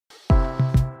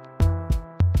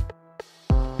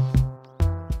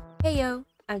Heyo,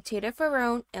 I'm Tater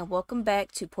Ferone and welcome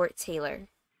back to Port Taylor.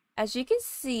 As you can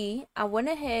see, I went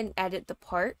ahead and added the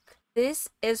park. This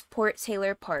is Port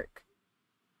Taylor Park.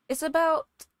 It's about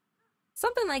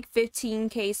something like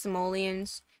 15k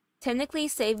simoleons. Technically,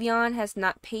 Savion has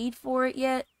not paid for it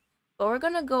yet, but we're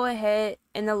gonna go ahead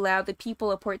and allow the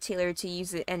people of Port Taylor to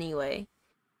use it anyway.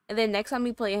 And then next time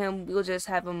we play him, we'll just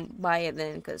have him buy it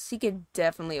then, because he can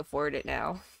definitely afford it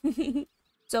now.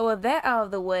 So with that out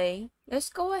of the way, let's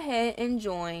go ahead and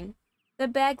join the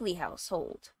Bagley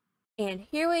household. And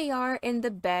here we are in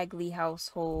the Bagley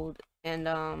household. And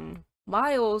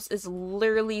Miles is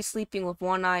literally sleeping with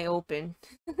one eye open.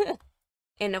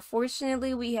 And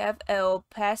unfortunately, we have Elle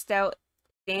passed out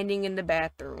standing in the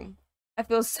bathroom. I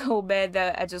feel so bad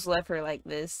that I just left her like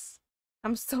this.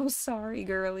 I'm so sorry,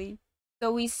 girly.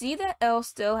 So we see that Elle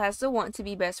still has the want to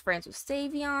be best friends with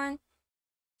Savion.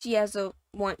 She has a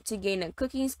want to gain a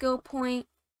cooking skill point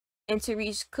and to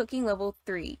reach cooking level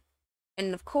 3.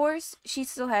 And of course, she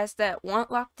still has that want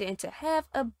locked in to have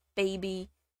a baby,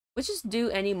 which is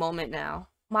due any moment now.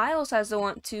 Miles has the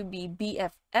want to be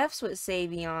BFFs with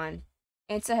Savion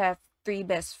and to have 3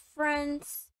 best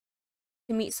friends,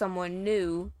 to meet someone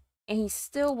new, and he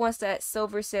still wants that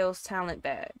silver sales talent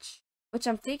badge, which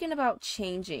I'm thinking about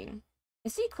changing.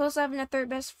 Is he close to having a 3rd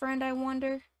best friend, I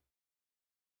wonder?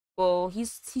 Well, he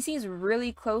seems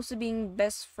really close to being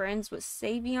best friends with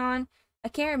Savion. I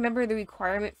can't remember the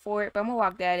requirement for it, but I'm gonna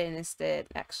lock that in instead,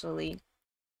 actually.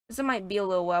 This might be a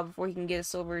little while before he can get a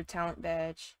silver talent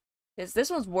badge, because this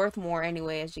one's worth more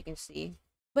anyway, as you can see.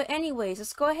 But anyways,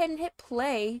 let's go ahead and hit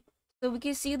play so we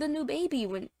can see the new baby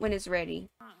when it's ready.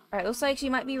 Alright, looks like she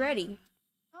might be ready.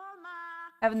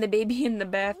 Having the baby in the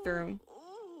bathroom.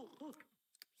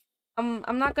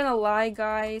 I'm not gonna lie,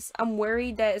 guys. I'm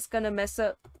worried that it's gonna mess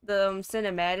up the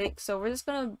cinematic, so we're just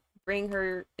gonna bring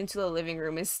her into the living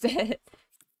room instead,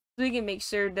 so we can make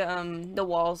sure the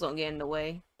walls don't get in the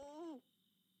way.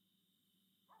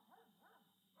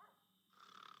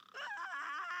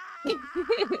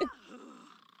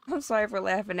 I'm sorry for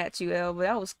laughing at you, Elle, but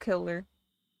that was killer.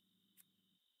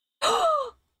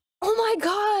 Oh my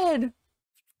god!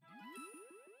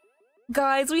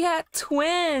 Guys, we had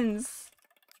twins!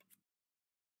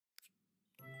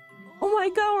 Oh my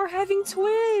god, we're having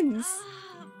twins!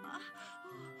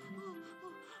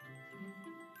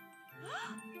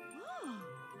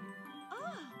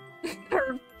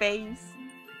 Her face.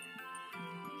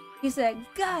 He said,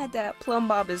 God, that plum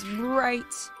bob is bright.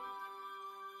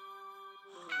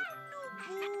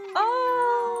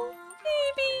 Oh,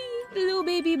 baby! Little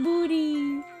baby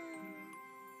booty.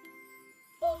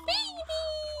 Oh,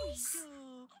 babies!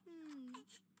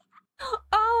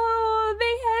 Oh,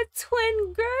 they had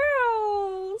twin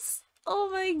girls!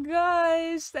 Oh my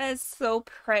gosh, that's so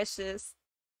precious.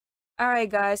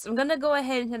 Alright guys, I'm gonna go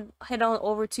ahead and head on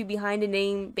over to behind the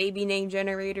name baby name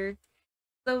generator,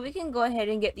 so we can go ahead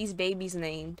and get these babies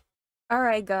named.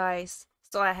 Alright guys,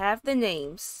 so I have the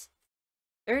names.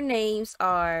 Their names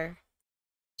are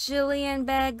Jillian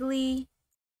Bagley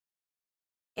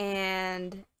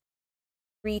and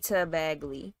Rita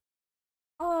Bagley.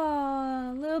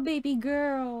 Oh, little baby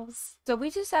girls. So we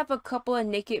just have a couple of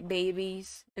naked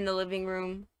babies in the living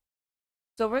room.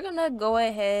 So we're gonna go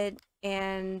ahead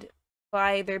and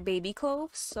buy their baby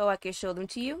clothes so I can show them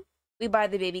to you. We buy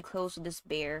the baby clothes with this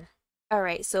bear.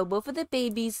 Alright, so both of the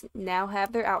babies now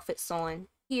have their outfits on.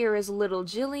 Here is little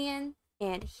Jillian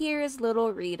and here is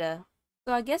little Rita.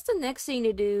 So I guess the next thing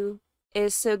to do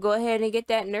is to go ahead and get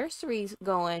that nursery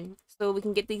going so we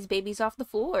can get these babies off the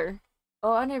floor.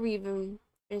 Oh, I never even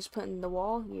finished putting the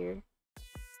wall here.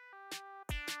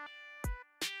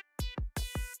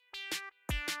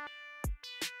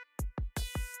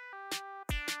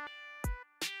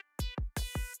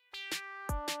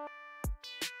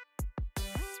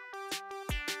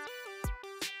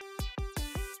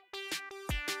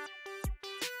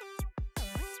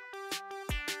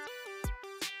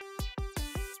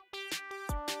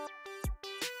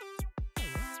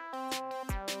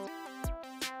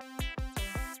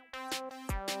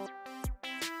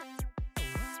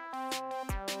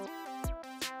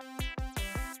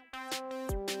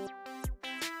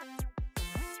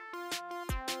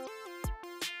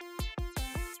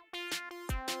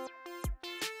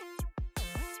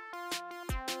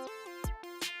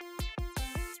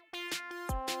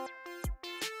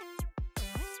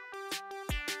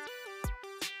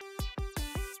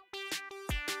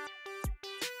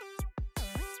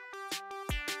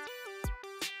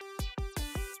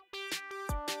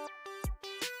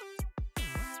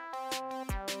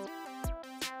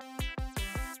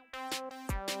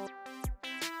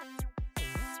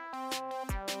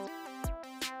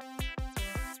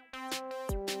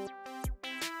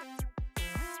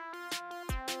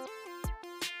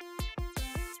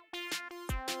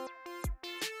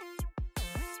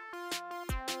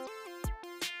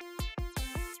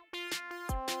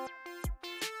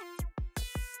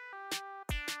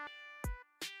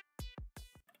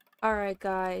 Alright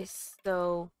guys,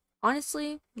 so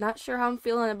honestly, not sure how I'm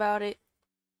feeling about it.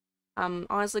 I'm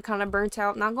honestly kind of burnt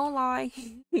out, not gonna lie.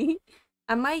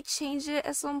 I might change it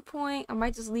at some point. I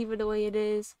might just leave it the way it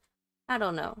is. I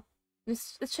don't know.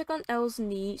 Let's check on Elle's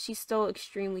needs. She's still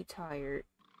extremely tired.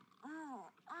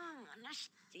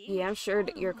 Yeah, I'm sure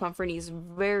that your comfort is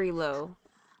very low.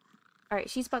 Alright,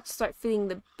 she's about to start feeding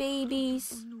the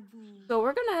babies. So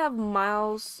we're gonna have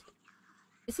Miles.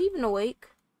 Is he even awake?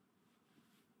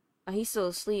 He's still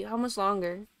asleep. How much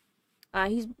longer?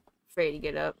 He's ready to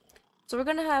get up. So we're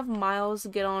gonna have Miles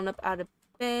get on up out of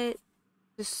bed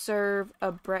to serve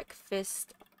a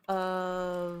breakfast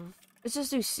of... Let's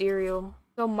just do cereal.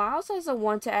 So Miles has a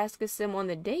want to ask a sim on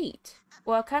the date.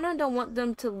 Well, I kind of don't want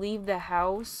them to leave the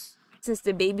house since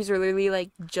the babies are literally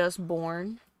like just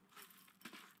born.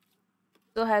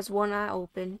 Still has one eye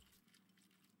open.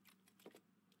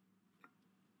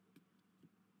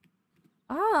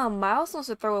 Miles wants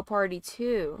to throw a party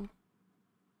too.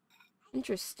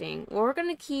 Interesting. Well, we're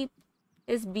gonna keep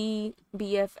his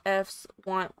BFFs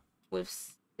want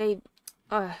with they.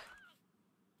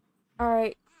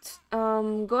 Alright.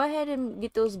 Go ahead and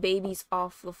get those babies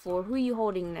off the floor. Who are you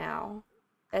holding now?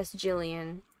 That's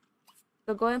Jillian.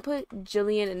 So go ahead and put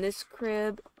Jillian in this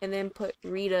crib, and then put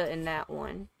Rita in that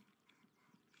one.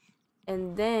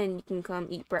 And then you can come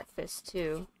eat breakfast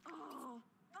too.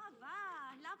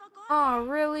 Oh,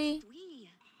 really?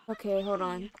 Okay, hold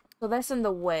on. So that's in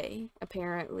the way,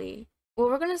 apparently. Well,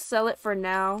 we're gonna sell it for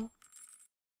now.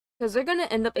 Because they're gonna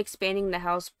end up expanding the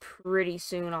house pretty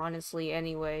soon, honestly,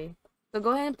 anyway. So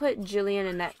go ahead and put Jillian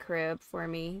in that crib for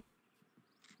me.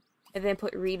 And then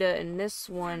put Rita in this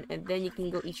one, and then you can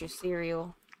go eat your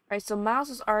cereal. Alright, so Miles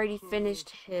has already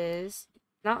finished his.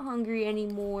 Not hungry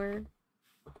anymore.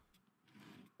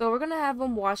 So we're gonna have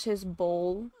him wash his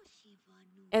bowl.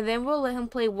 And then we'll let him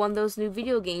play one of those new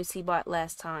video games he bought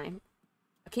last time.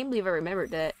 I can't believe I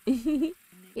remembered that.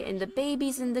 Getting the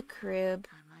babies in the crib.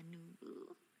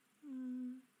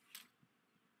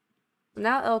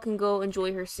 Now Elle can go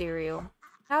enjoy her cereal.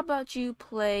 How about you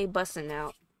play Bustin'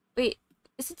 Out? Wait,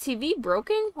 is the TV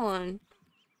broken? Hold on.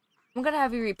 I'm gonna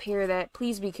have you repair that.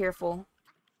 Please be careful.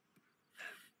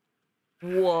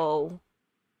 Whoa.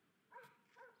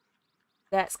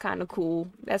 That's kind of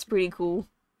cool. That's pretty cool.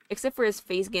 Except for his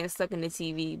face getting stuck in the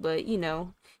TV, but you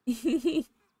know.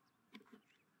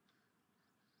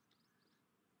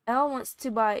 Elle wants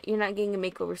to buy... You're not getting a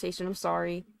makeover station, I'm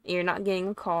sorry. You're not getting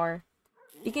a car.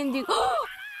 You can do...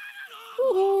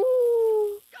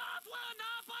 Ooh.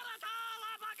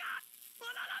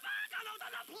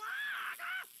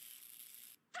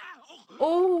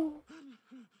 Oh!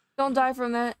 Don't die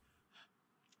from that.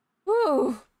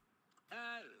 Woo!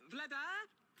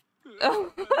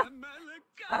 Oh.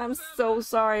 I'm so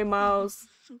sorry, Miles.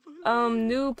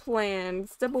 New plan.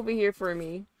 Step over here for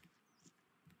me.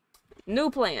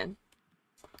 New plan.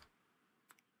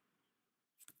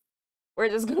 We're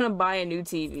just gonna buy a new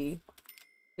TV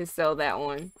and sell that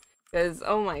one. Because,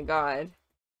 oh my god.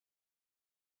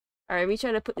 Alright, we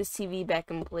try to put this TV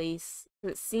back in place.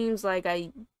 It seems like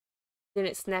I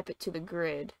didn't snap it to the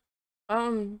grid.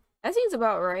 That seems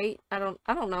about right. I don't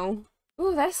know.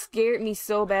 Ooh, that scared me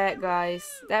so bad, guys.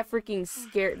 That freaking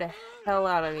scared the hell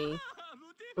out of me.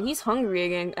 Well, he's hungry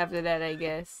again after that, I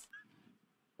guess.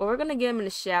 Well, we're gonna get him in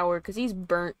the shower because he's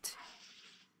burnt.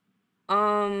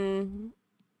 Never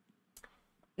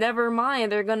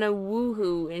mind. They're gonna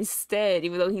woohoo instead,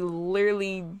 even though he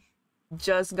literally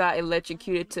just got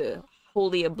electrocuted to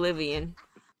holy oblivion.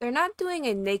 They're not doing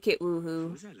a naked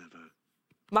woohoo.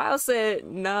 Miles said,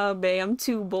 "Nah, babe, I'm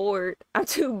too bored. I'm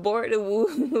too bored to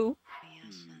woohoo."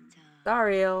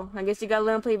 Sorry, Elle. I guess you gotta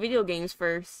let him play video games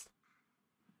first.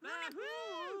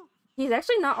 He's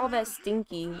actually not all that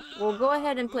stinky. Well, go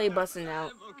ahead and play Bustin'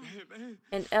 Out.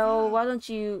 And Elle, why don't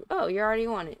you... Oh, you already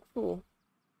on it. Cool.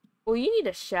 Well, you need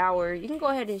a shower. You can go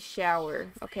ahead and shower,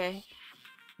 okay?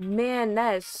 Man,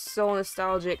 that is so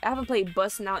nostalgic. I haven't played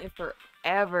Bustin' Out in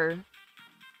forever.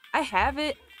 I have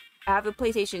it. I have the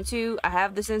PlayStation 2. I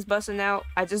have the Sims Bustin' Out.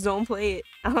 I just don't play it.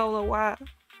 I don't know why.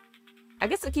 I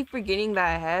guess I keep forgetting that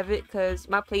I have it because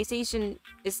my PlayStation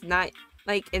is not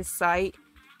like in sight.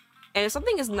 And if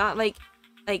something is not like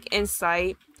in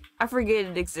sight, I forget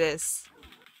it exists.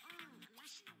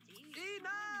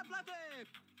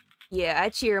 Yeah, I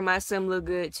cheer my sim look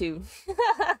good too.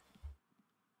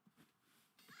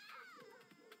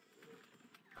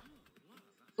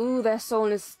 Ooh, that's so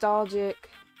nostalgic.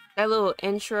 That little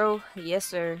intro, yes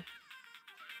sir.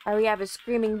 Alright, we have a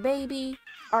screaming baby.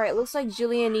 Alright, looks like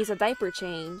Jillian needs a diaper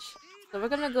change. So we're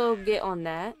gonna go get on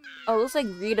that. Oh, looks like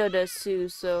Rita does too,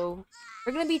 so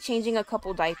we're gonna be changing a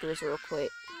couple diapers real quick.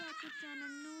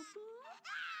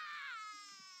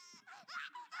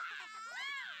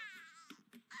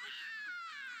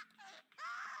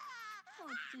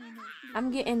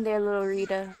 I'm getting there, little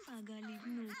Rita.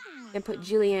 Then put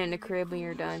Jillian in the crib when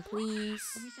you're done, please.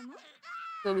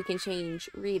 So we can change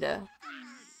Rita.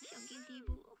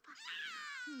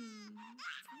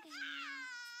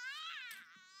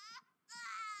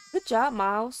 Good job,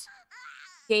 Miles.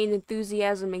 Gained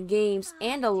enthusiasm in games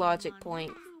and a logic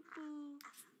point.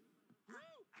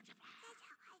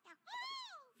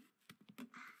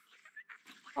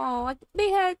 Oh,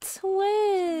 they had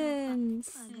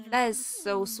twins. That is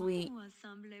so sweet.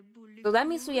 So that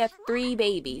means we have 3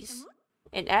 babies.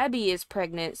 And Abby is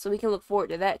pregnant, so we can look forward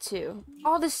to that too.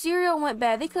 Oh, the cereal went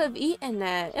bad. They could have eaten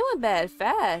that. It went bad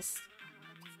fast.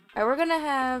 Alright, we're gonna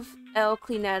have Elle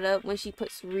clean that up when she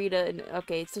puts Rita in.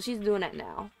 Okay, so she's doing that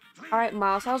now. Alright,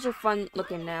 Miles, how's your fun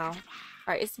looking now?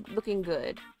 Alright, it's looking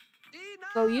good.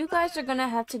 So you guys are gonna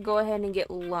have to go ahead and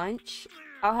get lunch.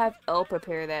 I'll have Elle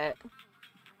prepare that.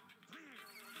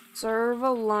 Serve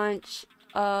a lunch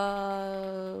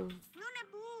of...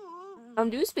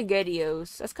 do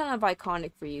SpaghettiOs. That's kind of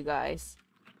iconic for you guys.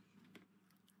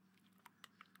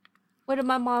 What did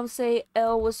my mom say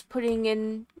Elle was putting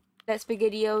in that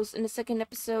SpaghettiOs in the second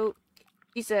episode?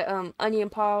 She said, onion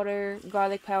powder,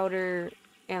 garlic powder,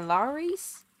 and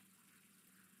Lawry's?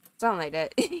 Something like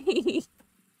that.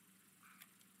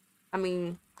 I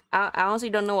mean, I honestly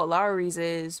don't know what Lawry's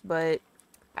is, but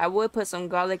I would put some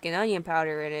garlic and onion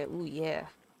powder in it. Ooh, yeah.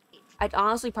 I'd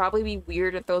honestly probably be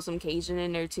weird to throw some Cajun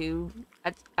in there too.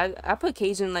 I put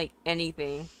Cajun like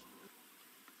anything.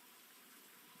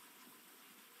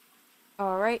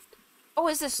 Alright. Oh,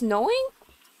 is it snowing?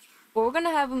 Well, we're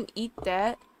gonna have them eat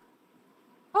that.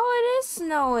 Oh, it is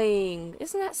snowing.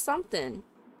 Isn't that something?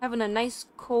 Having a nice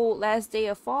cold last day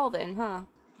of fall then, huh?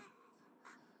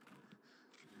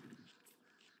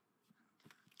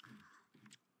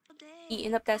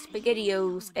 Eating up that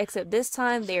SpaghettiOs, except this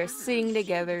time they are sitting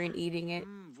together and eating it.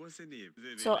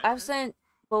 So I've sent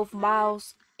both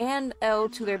Miles and Elle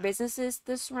to their businesses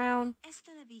this round,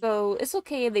 so it's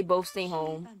okay if they both stay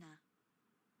home.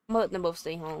 I'm gonna let them both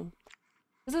stay home.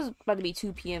 This is about to be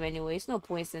 2 p.m. anyway, it's no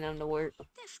point sending them to work.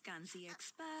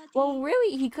 Well,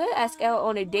 really, he could ask Elle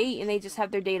on a date and they just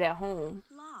have their date at home.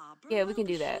 Yeah, we can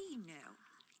do that.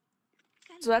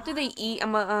 So after they eat,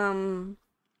 I'm gonna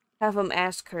have them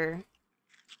ask her.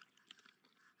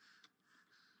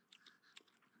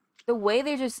 The way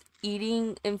they're just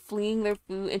eating and flinging their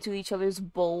food into each other's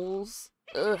bowls.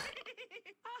 Ugh.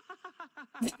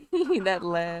 That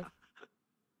laugh.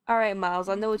 Alright, Miles,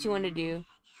 I know what you want to do.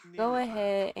 Go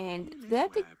ahead and...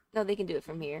 No, they can do it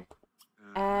from here.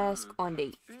 Ask on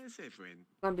date. It's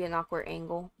gonna be an awkward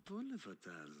angle.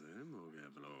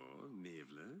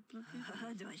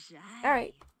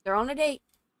 Alright, they're on a date.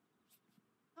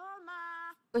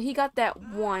 So he got that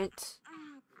want.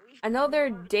 I know their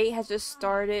date has just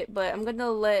started, but I'm gonna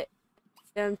let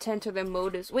them tend to their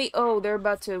motives. Wait, oh, they're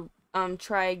about to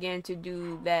try again to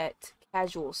do that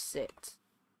casual sit.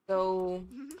 So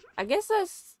I guess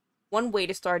that's one way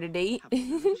to start a date.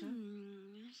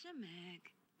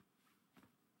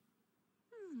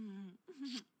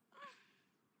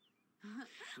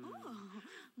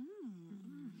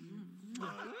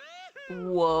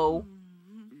 Whoa.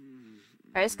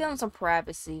 Alright, let's get them some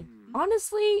privacy.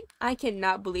 Honestly, I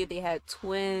cannot believe they had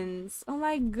twins. Oh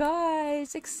my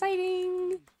gosh,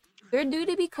 exciting. They're due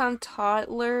to become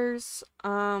toddlers,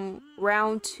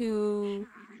 round 2,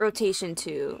 rotation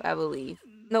 2, I believe.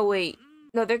 No, wait.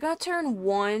 No, they're gonna turn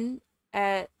 1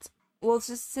 at, well,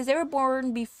 since they were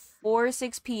born before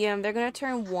 6 p.m., they're gonna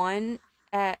turn 1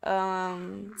 at,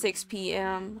 6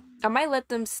 p.m. I might let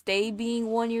them stay being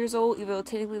 1 years old, even though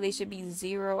technically they should be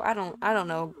 0. I don't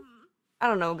know. I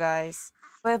don't know, guys.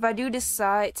 But if I do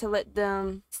decide to let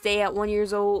them stay at 1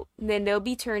 years old, then they'll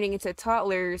be turning into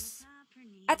toddlers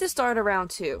at the start of round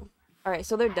 2. Alright,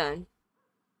 so they're done.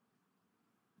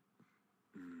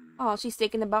 Oh, she's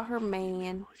thinking about her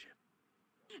man.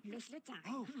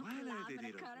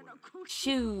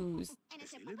 Shoes.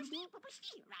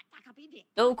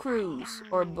 No cruise.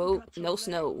 Or boat, no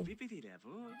snow.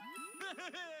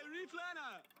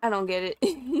 I don't get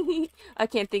it. I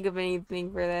can't think of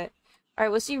anything for that. Alright,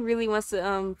 well, she really wants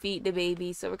to feed the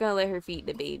baby, so we're gonna let her feed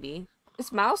the baby.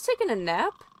 Is Miles taking a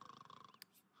nap?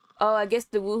 Oh, I guess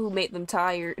the woohoo made them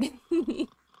tired.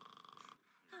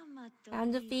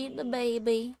 Time to feed the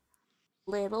baby.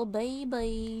 Little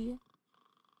baby.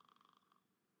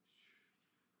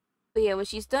 But yeah, when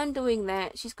she's done doing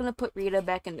that, she's gonna put Rita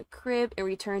back in the crib and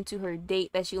return to her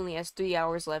date that she only has 3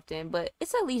 hours left in. But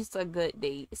it's at least a good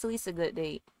date. It's at least a good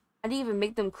date. I didn't even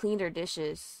make them clean their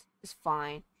dishes. It's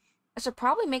fine. I should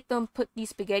probably make them put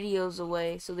these SpaghettiOs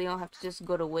away so they don't have to just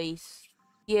go to waste.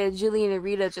 Yeah, Jillian and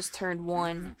Rita just turned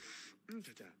 1.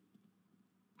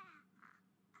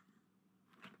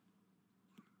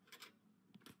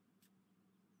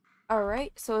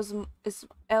 Alright, so is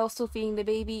Elle still feeding the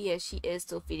baby? Yes, she is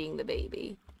still feeding the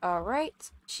baby.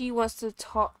 Alright, she wants to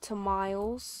talk to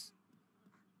Miles,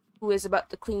 who is about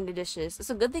to clean the dishes. It's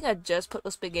a good thing I just put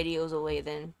those SpaghettiOs away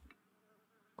then.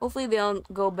 Hopefully they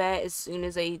don't go bad as soon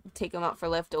as they take them out for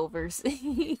leftovers.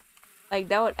 Like,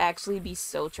 that would actually be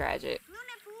so tragic.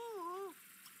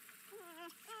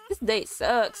 This date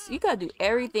sucks. You gotta do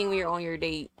everything when you're on your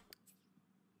date.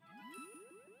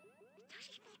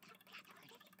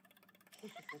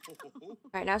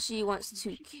 Alright, now she wants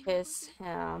to kiss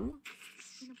him.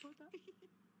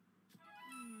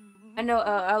 I know,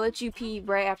 I'll let you pee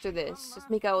right after this. Just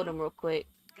make out with him real quick.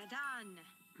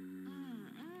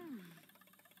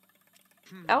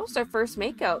 That was their first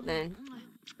makeout then.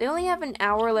 They only have an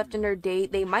hour left in their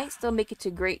date. They might still make it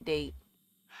to great date.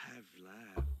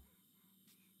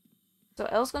 So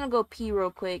Elle's gonna go pee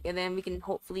real quick and then we can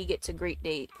hopefully get to great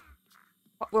date.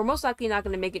 We're most likely not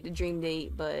gonna make it to dream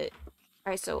date, but...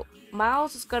 Alright, so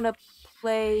Miles is gonna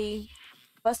play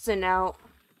busting out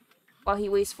while he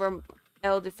waits for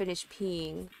Elle to finish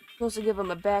peeing. He wants to give him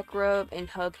a back rub and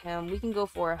hug him. We can go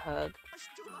for a hug.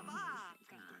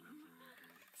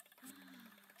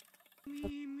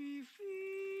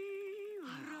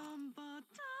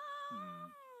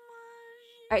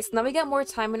 Alright, so now we got more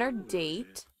time in our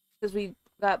date because we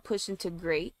got pushed into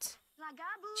great.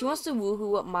 She wants to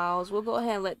woohoo up Miles. We'll go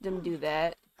ahead and let them do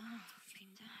that.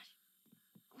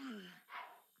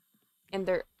 And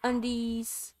their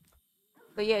undies.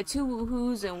 But yeah, 2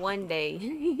 woohoos in one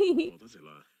day.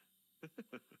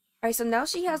 Alright, so now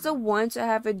she has a 1 to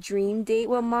have a dream date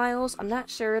with Miles. I'm not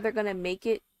sure they're gonna make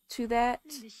it to that.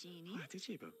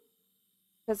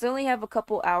 Because they only have a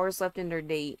couple hours left in their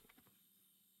date.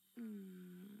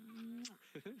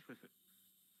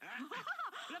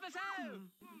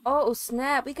 Oh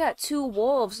snap, we got 2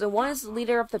 wolves and 1 is the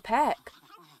leader of the pack.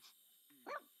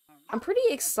 I'm pretty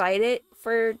excited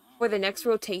for the next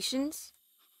rotations.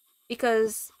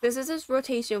 Because this is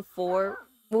rotation 4.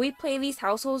 When we play these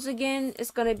households again,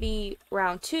 it's gonna be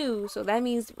round 2. So that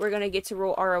means we're gonna get to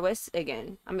roll ROS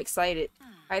again. I'm excited.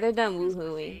 Alright, they're done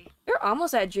woohooing. They're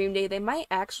almost at dream day. They might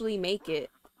actually make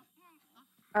it.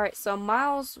 Alright, so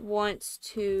Miles wants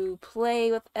to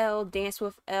play with Elle, dance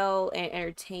with Elle, and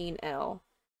entertain Elle.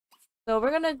 So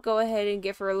we're gonna go ahead and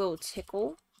give her a little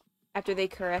tickle after they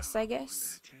caress, I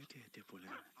guess.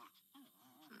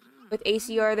 With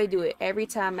ACR, they do it every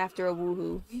time after a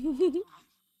woohoo.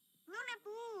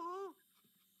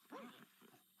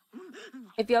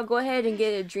 If y'all go ahead and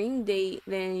get a dream date,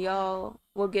 then y'all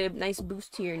will get a nice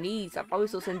boost to your needs. I'll probably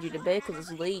still send you to bed because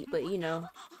it's late, but you know.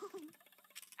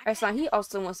 Alright, so he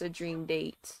also wants a dream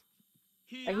date.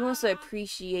 He wants to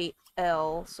appreciate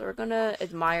Elle, so we're gonna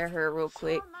admire her real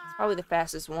quick. It's probably the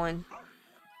fastest one.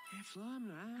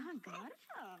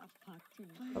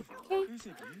 Okay.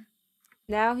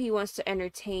 Now he wants to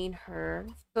entertain her.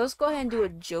 So let's go ahead and do a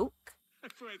joke.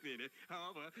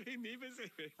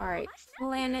 Alright,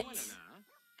 planet,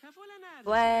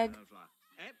 flag,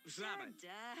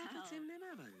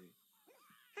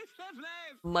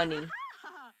 money.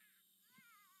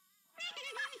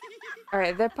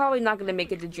 Alright, they're probably not gonna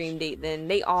make it to dream date then.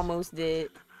 They almost did.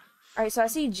 Alright, so I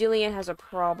see Jillian has a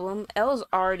problem. Elle's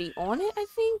already on it, I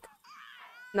think?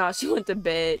 No, she went to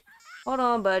bed. Hold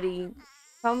on, buddy.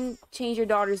 Come change your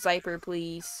daughter's diaper,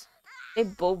 please. They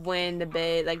both went in the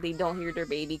bed like they don't hear their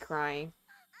baby crying.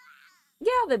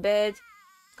 Get out of the bed.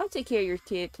 Come take care of your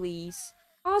kid, please.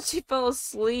 Oh, she fell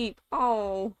asleep.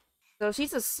 Oh. So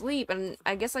she's asleep, and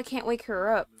I guess I can't wake her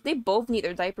up. They both need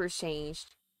their diapers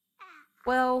changed.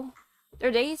 Well, their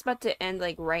day is about to end,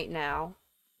 like, right now.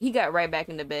 He got right back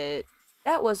into bed.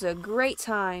 That was a great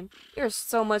time. You're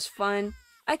so much fun.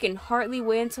 I can hardly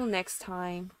wait until next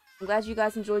time. I'm glad you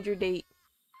guys enjoyed your date.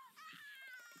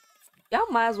 Y'all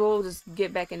might as well just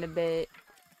get back into bed.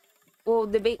 Well,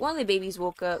 one of the babies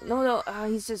woke up. No,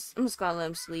 I'm just gonna let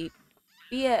him sleep.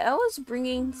 But yeah, Ella's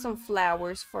bringing some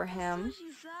flowers for him.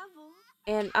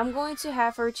 And I'm going to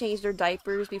have her change their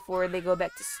diapers before they go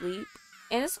back to sleep.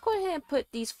 And let's go ahead and put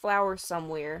these flowers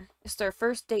somewhere. It's their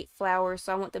first date flowers,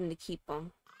 so I want them to keep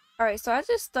them. Alright, so I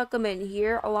just stuck them in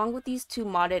here along with these 2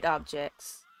 modded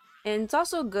objects. And it's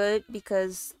also good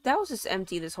because that was just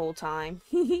empty this whole time.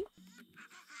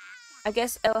 I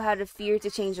guess Elle had a fear to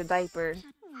change her diaper.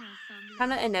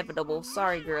 Kinda inevitable.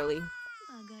 Sorry, girly.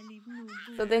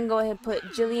 So then go ahead and put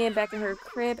Jillian back in her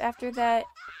crib after that.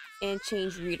 And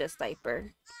change Rita's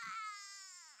diaper.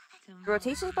 The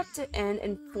rotation is about to end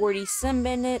in 40-some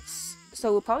minutes.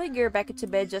 So we'll probably get her back into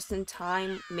bed just in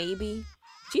time, maybe.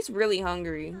 She's really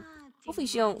hungry. Hopefully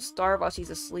she don't starve while she's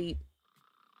asleep.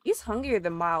 He's hungrier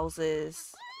than Miles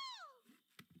is.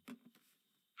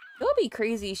 It would be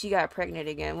crazy if she got pregnant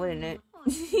again, wouldn't it?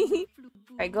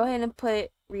 Alright, go ahead and put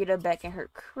Rita back in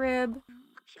her crib.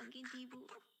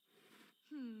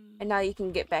 And now you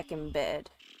can get back in bed.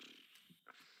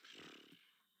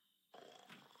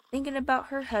 Thinking about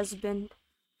her husband.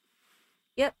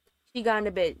 Yep, she got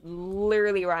into bed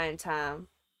literally right in time.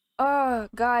 Oh,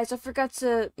 guys, I forgot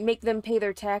to make them pay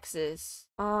their taxes.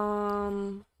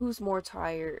 Who's more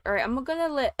tired? Alright, I'm gonna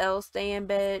let Elle stay in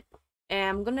bed. And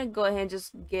I'm gonna go ahead and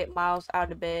just get Miles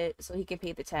out of bed so he can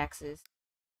pay the taxes.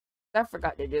 I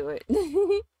forgot to do it.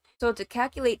 So to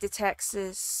calculate the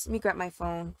taxes, let me grab my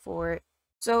phone for it.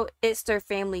 So it's their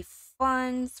family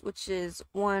funds, which is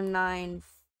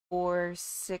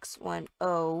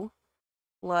 194610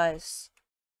 plus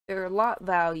their lot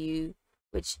value,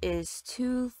 which is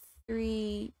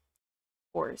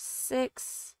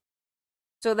 2346.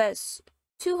 So that's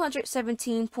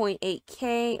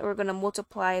 217.8K. We're gonna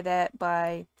multiply that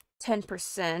by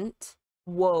 10%.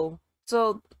 Whoa.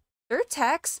 So their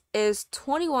tax is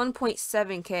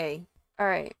 21.7K.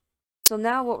 Alright. So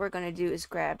now what we're gonna do is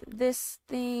grab this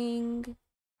thing.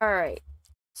 Alright.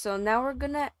 So now we're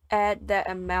gonna add that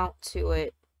amount to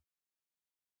it.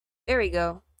 There we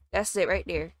go. That's it right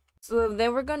there. So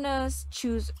then we're gonna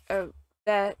choose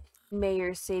that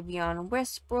Mayor Savion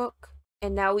Westbrook.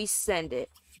 And now we send it.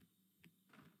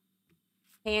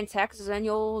 Paying taxes on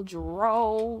your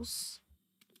draws.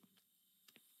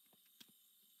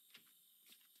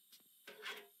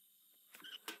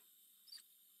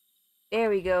 There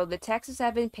we go. The taxes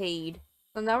have been paid.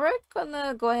 So now we're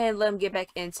gonna go ahead and let him get back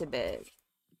into bed.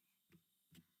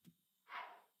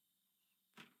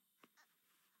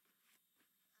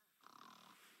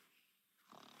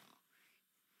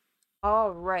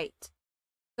 Alright.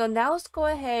 So now let's go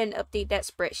ahead and update that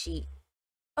spreadsheet.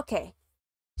 Okay.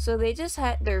 So they just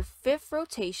had their 5th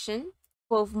rotation.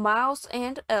 Both Miles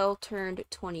and Elle turned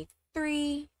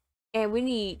 23. And we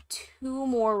need 2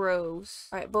 more rows.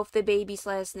 Alright, both the babies'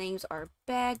 last names are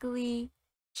Bagley,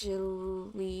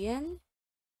 Jillian,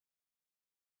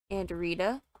 and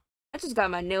Rita. I just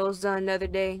got my nails done the other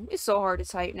day. It's so hard to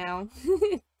type now.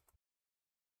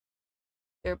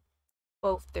 They're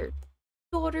both their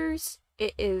daughters.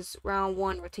 It is round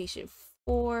 1, rotation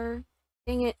 4.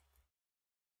 Dang it.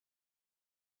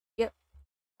 Yep.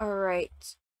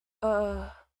 Alright.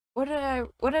 What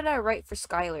did I write for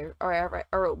Skylar? Or I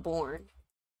wrote born.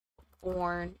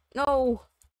 Born. No.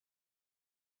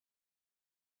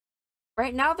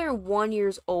 Right now they're 1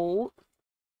 year old.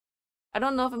 I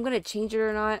don't know if I'm gonna change it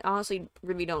or not. Honestly,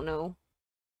 really don't know.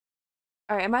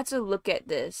 Alright, I'm about to look at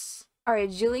this. Alright,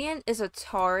 Jillian is a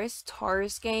Taurus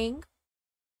gang.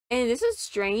 And this is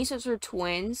strange since we're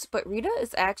twins, but Rita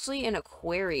is actually an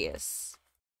Aquarius.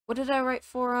 What did I write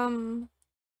for Alright,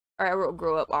 I wrote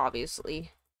grow up,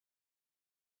 obviously.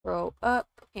 Grow up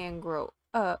and grow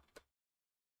up.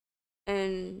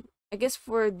 And I guess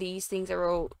for these things I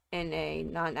wrote in a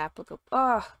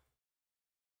non-applicable.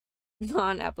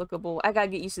 Non-applicable. I gotta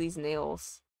get used to these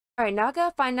nails. Alright, now I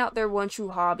gotta find out their one true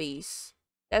hobbies.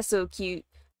 That's so cute.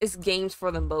 It's games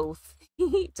for them both.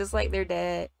 Just like their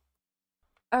dad.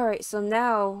 Alright, so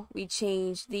now we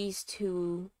change these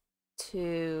two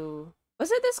to...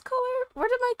 Was it this color? Where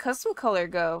did my custom color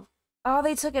go? Oh,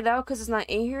 they took it out because it's not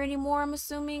in here anymore, I'm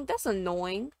assuming. That's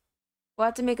annoying. We'll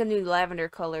have to make a new lavender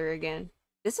color again.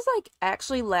 This is like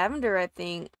actually lavender, I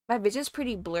think. My vision's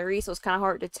pretty blurry, so it's kind of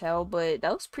hard to tell, but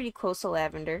that looks pretty close to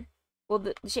lavender. Well,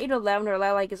 the shade of lavender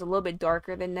I like is a little bit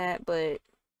darker than that, but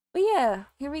yeah,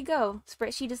 here we go.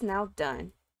 Spreadsheet is now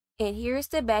done. And here's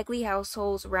the Bagley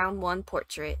household's round 1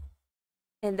 portrait.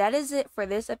 And that is it for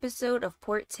this episode of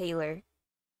Port Taylor.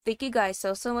 Thank you guys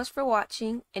so much for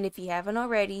watching, and if you haven't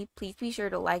already, please be sure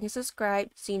to like and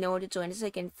subscribe so you know when to join us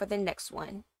again for the next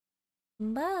one.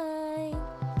 Bye!